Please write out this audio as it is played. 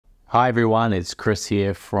Hi everyone, it's Chris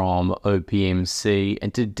here from OPMC,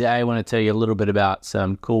 and today I want to tell you a little bit about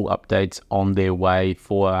some cool updates on their way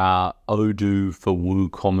for our Odoo for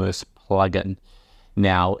WooCommerce plugin.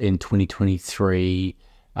 Now in 2023,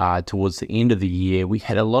 towards the end of the year, we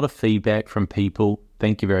had a lot of feedback from people,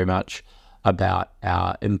 thank you very much, about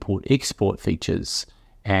our import-export features.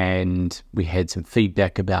 And we had some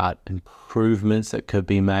feedback about improvements that could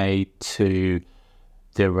be made to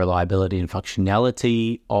the reliability and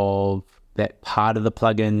functionality of that part of the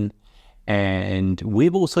plugin. And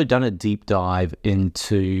we've also done a deep dive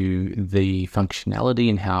into the functionality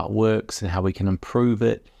and how it works and how we can improve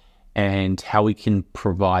it and how we can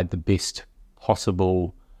provide the best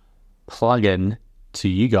possible plugin to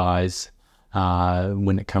you guys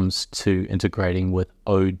when it comes to integrating with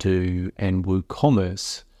Odoo and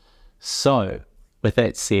WooCommerce. So with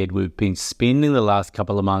that said, we've been spending the last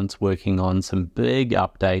couple of months working on some big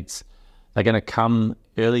updates. They're going to come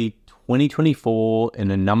early 2024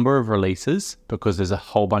 in a number of releases because there's a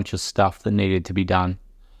whole bunch of stuff that needed to be done.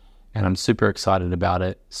 And I'm super excited about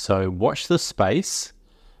it. So watch this space.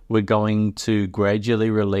 We're going to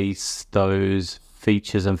gradually release those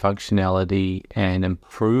features and functionality and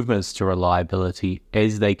improvements to reliability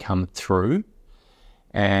as they come through.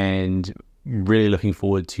 And really looking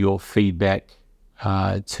forward to your feedback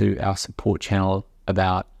to our support channel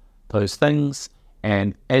about those things,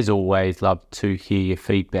 and as always, love to hear your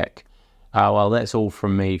feedback. Well, that's all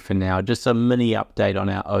from me for now. Just a mini update on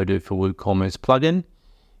our Odoo for WooCommerce plugin.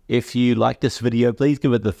 If you liked this video, please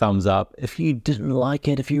give it the thumbs up. If you didn't like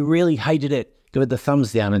it, if you really hated it, give it the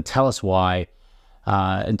thumbs down and tell us why.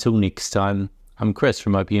 Until next time, I'm Chris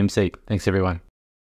from OPMC. Thanks everyone.